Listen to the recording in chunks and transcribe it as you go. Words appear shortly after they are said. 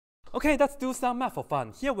Okay, let's do some math for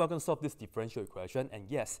fun. Here we're going to solve this differential equation, and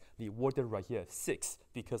yes, the order right here is 6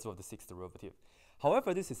 because of the 6th derivative.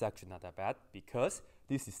 However, this is actually not that bad because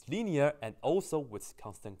this is linear and also with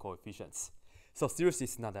constant coefficients. So seriously,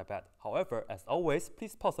 it's not that bad. However, as always,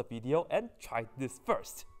 please pause the video and try this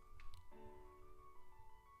first.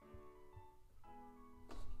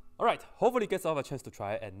 Alright, hopefully you guys all have a chance to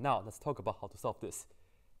try it, and now let's talk about how to solve this.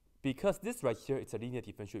 Because this right here is a linear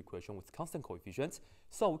differential equation with constant coefficients,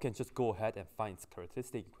 so we can just go ahead and find its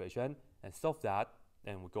characteristic equation and solve that,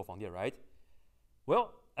 and we go from there, right?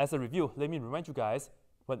 Well, as a review, let me remind you guys,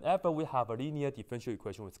 whenever we have a linear differential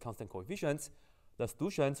equation with constant coefficients, the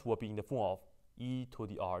solutions will be in the form of e to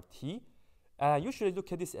the rt. And I usually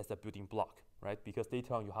look at this as a building block, right? Because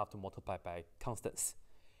later on you have to multiply by constants.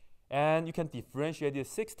 And you can differentiate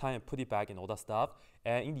this 6 times and put it back and all that stuff.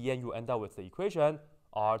 And in the end, you end up with the equation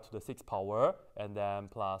r to the 6th power and then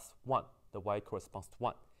plus 1. The y corresponds to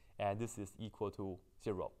 1. And this is equal to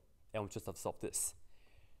 0. And we just have to solve this.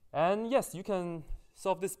 And yes, you can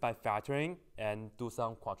solve this by factoring and do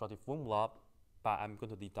some quadratic formula, but I'm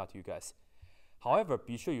going to leave that to you guys. However,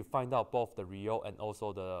 be sure you find out both the real and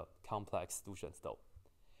also the complex solutions though.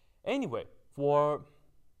 Anyway, for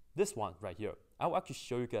this one right here, I will actually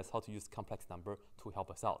show you guys how to use complex number to help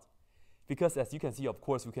us out. Because as you can see, of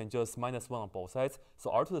course, we can just minus 1 on both sides.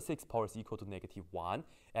 So r to the 6th power is equal to -1.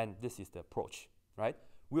 And this is the approach, right?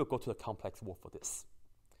 We'll go to the complex world for this.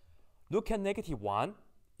 Look at -1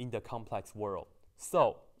 in the complex world.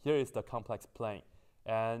 So here is the complex plane.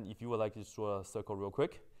 And if you would like to draw a circle real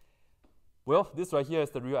quick. Well, this right here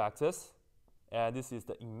is the real axis. And this is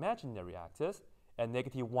the imaginary axis. And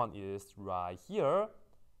 -1 is right here.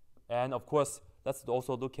 And of course, let's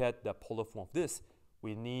also look at the polar form of this.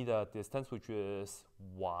 We need a distance which is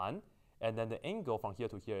 1, and then the angle from here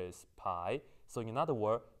to here is pi. So in other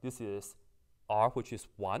words, this is r, which is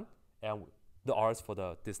 1, and the r is for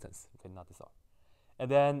the distance, okay, not this r. And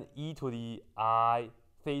then e to the I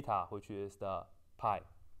theta, which is the pi,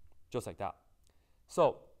 just like that.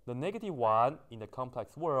 So the -1 in the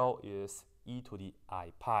complex world is e to the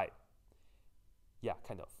I pi. Yeah,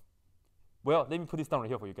 kind of. Well, let me put this down right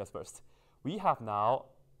here for you guys first. We have now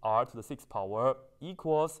r to the 6th power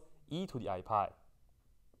equals e to the I pi.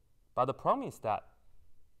 But the problem is that,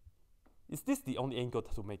 is this the only angle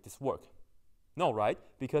to make this work? No, right?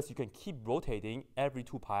 Because you can keep rotating every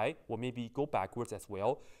 2 pi, or maybe go backwards as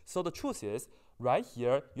well. So the truth is, right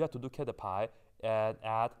here, you have to look at the pi and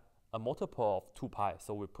add a multiple of 2 pi.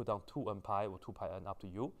 So we put down 2n pi or 2 pi n, up to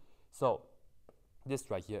you. So this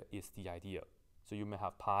right here is the idea. So you may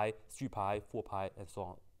have pi, 3 pi, 4 pi, and so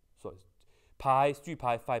on. So pi, 3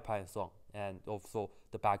 pi, 5 pi, and so on, and also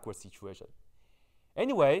the backward situation.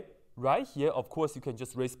 Anyway, right here, of course, you can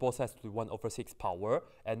just raise both sides to 1/6 power,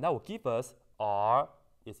 and that will give us r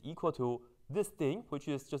is equal to this thing, which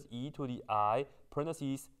is just e to the I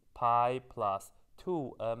parentheses pi plus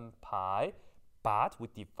 2n pi, but we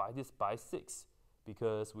divide this by 6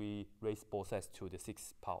 because we raise both sides to the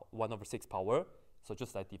 6 power, 1/6 power. So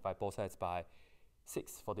just like divide both sides by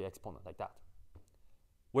 6 for the exponent, like that.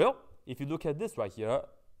 Well, if you look at this right here,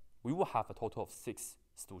 we will have a total of 6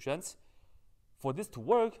 solutions. For this to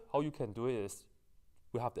work, how you can do it is,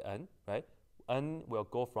 we have the n, right? N will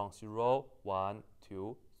go from 0, 1,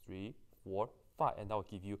 2, 3, 4, 5, and that will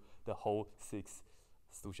give you the whole 6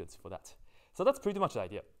 solutions for that. So that's pretty much the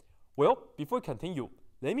idea. Well, before we continue,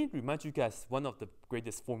 let me remind you guys one of the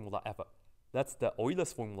greatest formula ever. That's the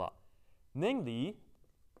Euler's formula. Namely,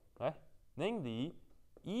 right? Namely,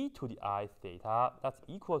 e to the I theta, that's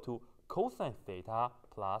equal to cosine theta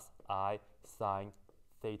plus I sine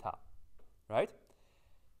theta, right?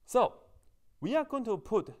 So we are going to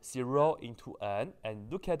put 0 into n,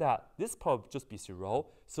 and look at that. This part will just be 0,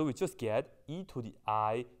 so we just get e to the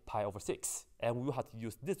I pi over 6. And we will have to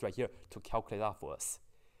use this right here to calculate that for us.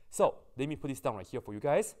 So let me put this down right here for you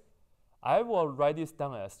guys. I will write this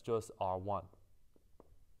down as just R1.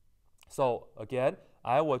 So again,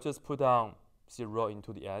 I will just put down 0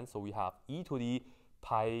 into the n, so we have e to the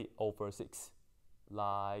pi over 6,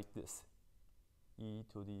 like this. E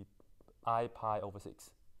to the I pi over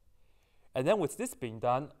 6. And then with this being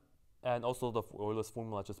done, and also the Euler's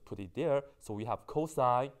formula, just put it there. So we have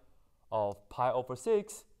cosine of pi over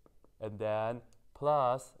 6, and then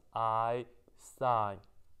plus I sine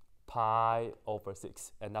pi over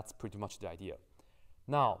 6. And that's pretty much the idea.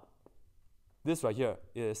 Now, this right here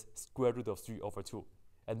is square root of 3 over 2.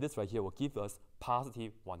 And this right here will give us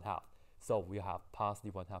positive 1/2. So we have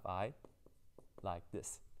positive 1/2 I, like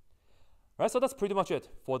this. Right, so that's pretty much it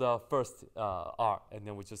for the first r, and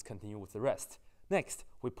then we just continue with the rest. Next,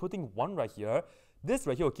 we're putting 1 right here. This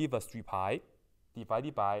right here will give us 3 pi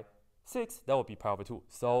divided by 6, that will be pi over 2.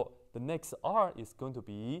 So the next r is going to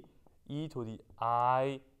be e to the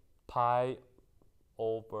I pi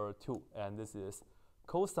over 2. And this is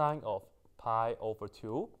cosine of pi over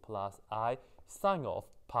 2 plus I sine of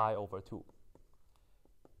pi over 2.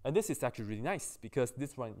 And this is actually really nice because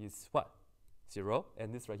this one is what? 0.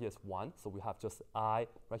 And this right here is 1. So we have just I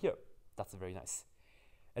right here. That's very nice.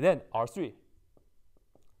 And then R3.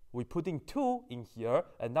 We put in 2 in here,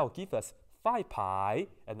 and that will give us 5 pi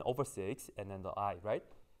and over 6, and then the I, right?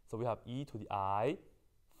 So we have e to the I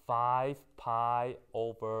 5 pi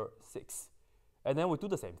over 6. And then we do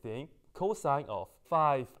the same thing. Cosine of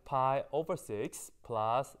 5 pi over 6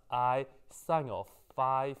 plus I sine of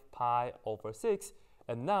 5 pi over 6.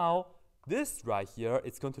 And now this right here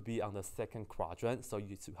is going to be on the second quadrant. So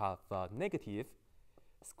you should have negative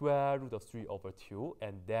square root of 3 over 2.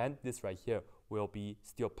 And then this right here will be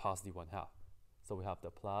still positive 1/2. So we have the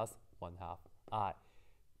plus 1/2 I.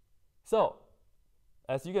 So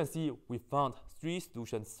as you can see, we found 3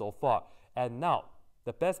 solutions so far. And now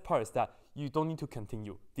the best part is that you don't need to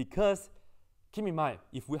continue, because keep in mind,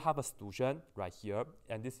 if we have a solution right here,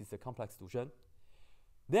 and this is a complex solution,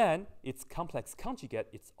 then its complex conjugate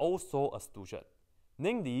is also a solution.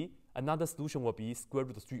 Namely, another solution will be square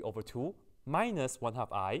root of 3 over 2 minus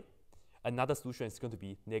 1/2 I. Another solution is going to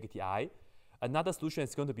be negative I. Another solution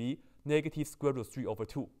is going to be negative square root of 3 over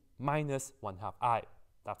 2 minus 1/2 I.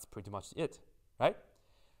 That's pretty much it, right?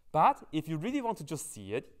 But if you really want to just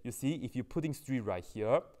see it, you see, if you put in 3 right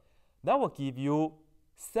here, that will give you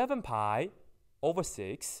 7 pi over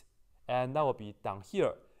 6, and that will be down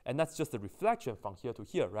here. And that's just a reflection from here to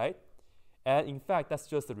here, right? And in fact, that's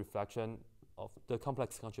just a reflection of the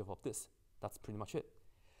complex conjugate of this. That's pretty much it.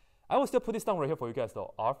 I will still put this down right here for you guys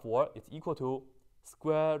though. R4 is equal to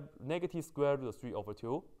negative square root of 3 over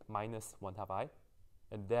 2 minus 1/2 I.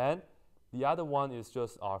 And then the other one is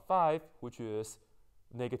just R5, which is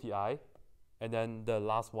negative I. And then the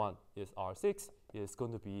last one is R6, is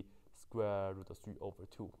going to be square root of 3 over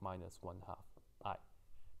 2 minus 1/2 I.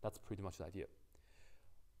 That's pretty much the idea.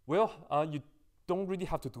 Well, you don't really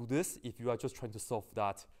have to do this if you are just trying to solve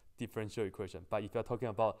that differential equation. But if you're talking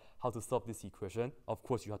about how to solve this equation, of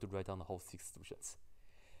course you have to write down the whole 6 solutions.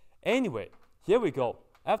 Anyway, here we go.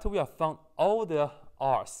 After we have found all the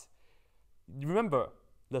r's, remember,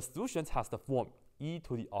 the solutions has the form e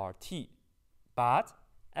to the rt. But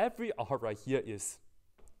every r right here is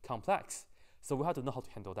complex. So we have to know how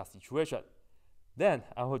to handle that situation. Then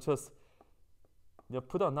I will just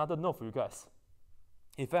put another note for you guys.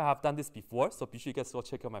 If I have done this before, so be sure you guys go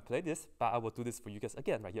check out my playlist, but I will do this for you guys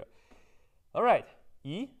again right here. All right,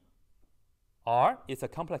 R is a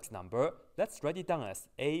complex number. Let's write it down as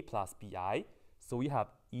A plus BI. So we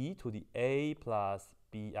have e to the A plus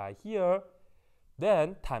BI here,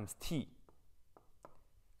 then times t.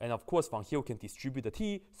 And of course, from here we can distribute the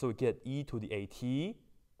t, so we get e to the AT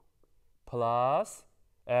plus,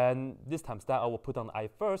 and this times that I will put on I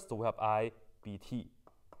first, so we have I BT.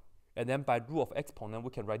 And then by rule of exponent,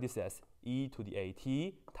 we can write this as e to the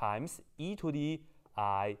AT times e to the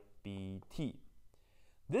IBT.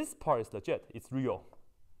 This part is legit, it's real,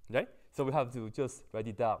 right? So we have to just write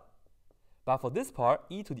it down. But for this part,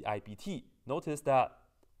 e to the IBT, notice that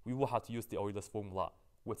we will have to use the Euler's formula,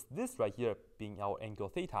 with this right here being our angle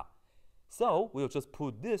theta. So we'll just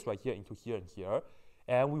put this right here into here and here,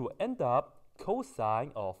 and we will end up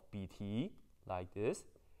cosine of BT like this,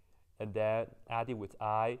 and then add it with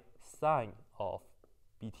I sine of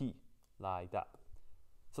BT like that.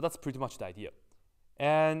 So that's pretty much the idea.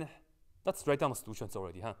 And let's write down the solutions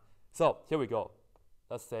already, huh? So here we go.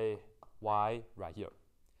 Let's say y right here.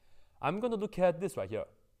 I'm going to look at this right here.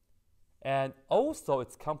 And also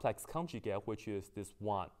its complex conjugate, which is this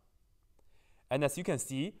 1. And as you can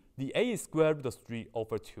see, the a is square root of 3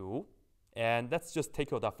 over 2. And let's just take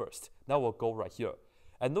care of that first. Now we'll go right here.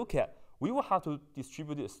 And look at, we will have to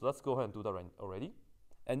distribute this. So let's go ahead and do that already.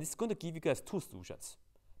 And it's going to give you guys 2 solutions.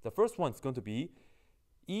 The first one is going to be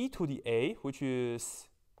e to the a, which is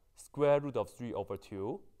square root of 3 over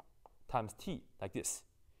 2 times t, like this,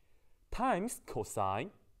 times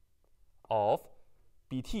cosine of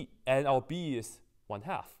bt. And our b is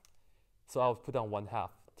 1/2. So I'll put down 1/2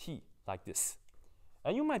 t, like this.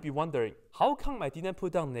 And you might be wondering, how come I didn't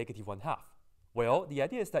put down negative 1/2? Well, the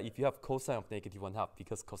idea is that if you have cosine of negative 1/2,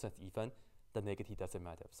 because cosine is even, the negative doesn't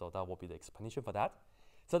matter. So that will be the explanation for that.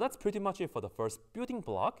 So that's pretty much it for the first building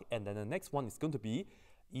block. And then the next one is going to be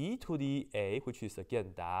e to the a, which is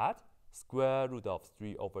again that, square root of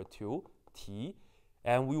 3 over 2 t.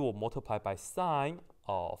 And we will multiply by sine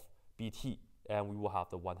of bt. And we will have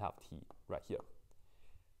the 1/2 t right here.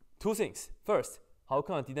 2 things. First, how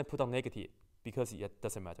come I didn't put down negative? Because it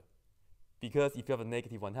doesn't matter. because if you have a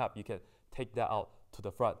negative 1/2, you can take that out to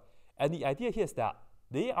the front. And the idea here is that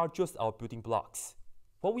they are just our building blocks.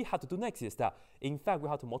 What we have to do next is that, in fact, we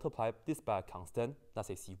have to multiply this by a constant, let's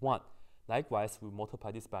say C1. Likewise, we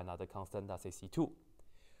multiply this by another constant, let's say C2.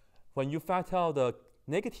 When you factor out the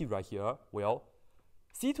negative right here, well,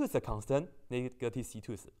 C2 is a constant, negative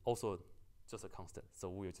C2 is also just a constant. So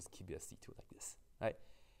we'll just keep it as C2 like this, right?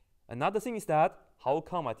 Another thing is that, how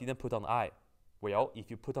come I didn't put on I? Well,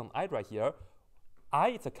 if you put on I right here, I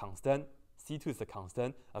is a constant, C2 is a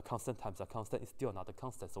constant times a constant is still another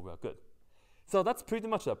constant, so we are good. So that's pretty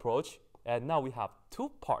much the approach. And now we have 2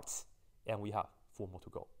 parts, and we have 4 more to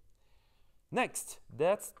go. Next,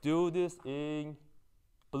 let's do this in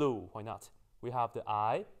blue. Why not? We have the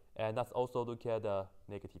I, and let's also look at the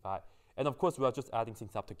negative I. And of course, we are just adding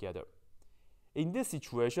things up together. In this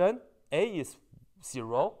situation, A is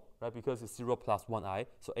 0, right? Because it's 0 plus 1I,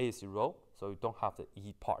 so A is 0, so you don't have the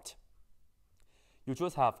E part. You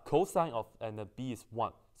just have cosine of, and then B is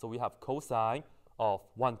 1. So we have cosine of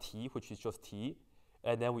 1t, which is just t,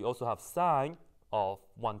 and then we also have sine of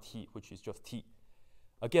 1t, which is just t.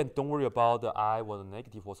 Again, don't worry about the I or the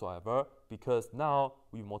negative whatsoever, because now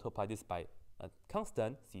we multiply this by a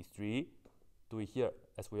constant, C3, do it here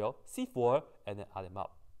as well, C4, and then add them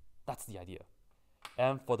up. That's the idea.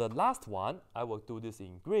 And for the last one, I will do this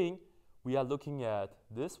in green. We are looking at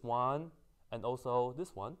this one and also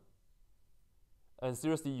this one. And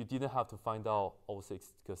seriously, you didn't have to find out all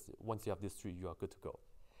 6, because once you have these 3, you are good to go.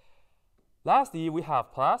 Lastly, we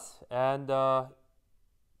have plus, and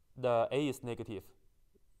the A is negative.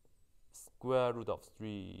 Square root of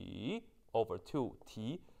 3 over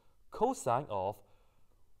 2t cosine of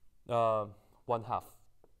 1/2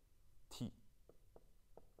 t.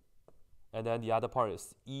 And then the other part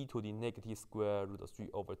is e to the negative square root of 3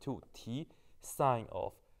 over 2t sine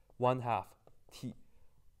of 1/2 t.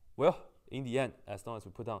 Well, in the end, as long as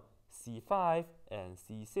we put down C5 and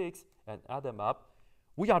C6 and add them up,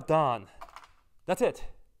 we are done. That's it,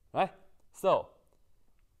 right? So,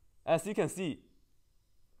 as you can see,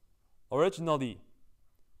 originally,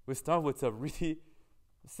 we start with a really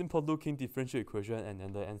simple looking differential equation, and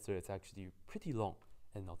then the answer is actually pretty long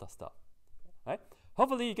and all that stuff, right?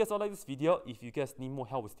 Hopefully you guys all like this video. If you guys need more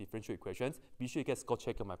help with differential equations, be sure you guys go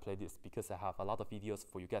check out my playlist, because I have a lot of videos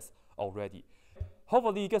for you guys already.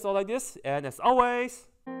 Hopefully you guys all like this, and as always,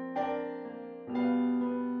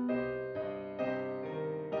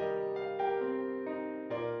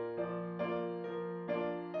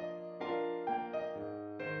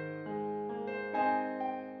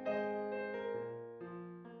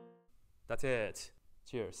 that's it.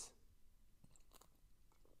 Cheers.